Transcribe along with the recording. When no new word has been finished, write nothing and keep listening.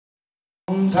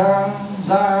Sometimes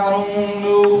I don't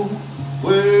know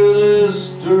where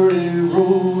this dirty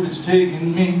road is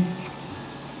taking me.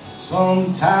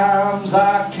 Sometimes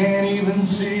I can't even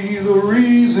see the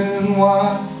reason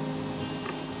why.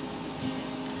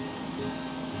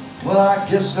 Well, I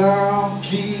guess I'll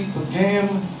keep a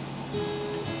gambling,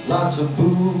 lots of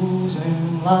booze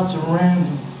and lots of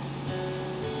random.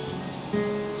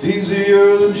 It's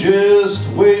easier than just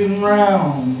waiting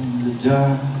around to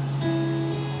die.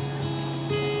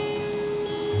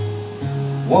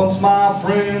 Once my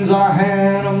friends, I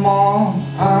had them all.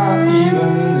 I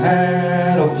even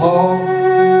had a paw.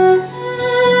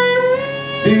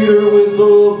 Beat her with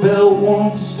a belt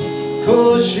once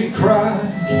 'cause she cried.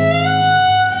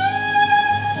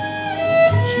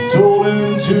 She told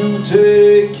him to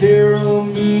take care of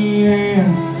me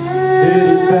and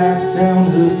headed back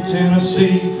down to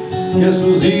Tennessee. Guess it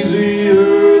was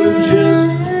easier than just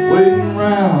waiting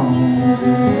around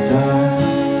to die.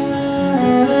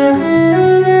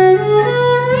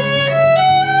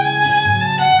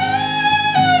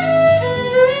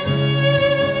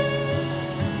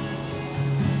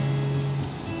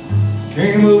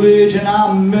 Came of age and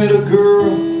I met a girl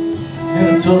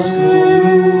in a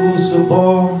Tuscaloosa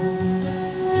bar.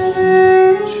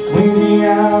 She cleaned me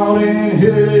out and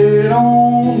hit it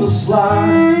on the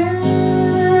slide.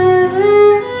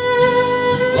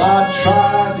 Well, I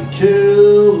tried to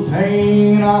kill the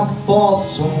pain. I bought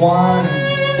some wine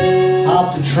and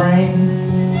hopped a train.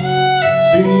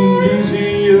 Seemed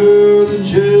easier than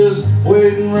just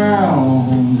waiting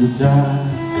around to die.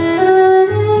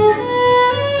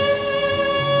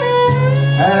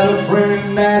 Had a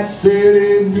friend that said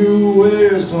he knew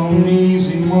where some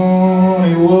easy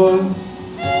money was.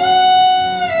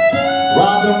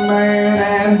 Robbed a man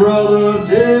and brother,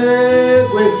 did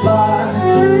we fly.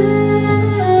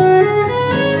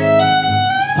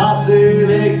 Posse,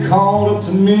 they called up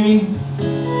to me,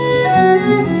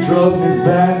 drugged me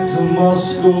back to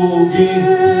Muskogee.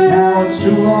 Now it's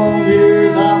 2 long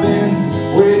years I've been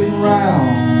waiting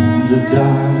around to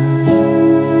die.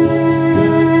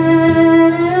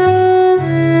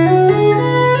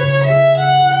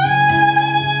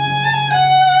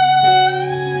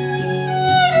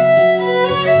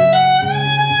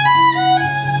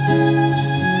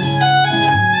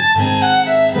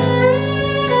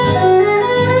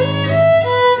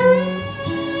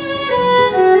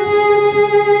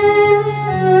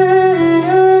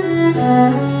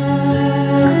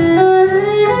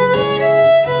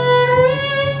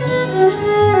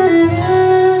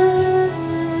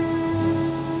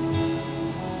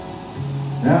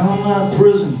 Now in my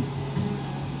prison,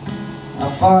 I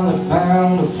finally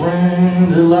found a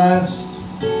friend at last.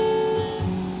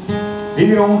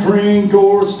 He don't drink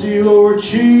or steal or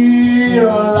cheat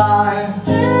or lie.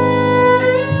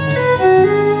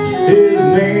 His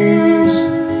name's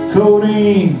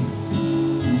Codeine.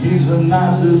 He's the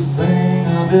nicest thing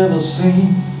I've ever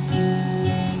seen.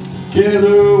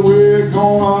 Together we're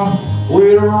gonna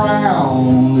wait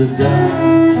around to die.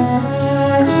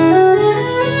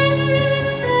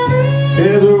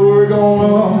 Together we're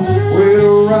gonna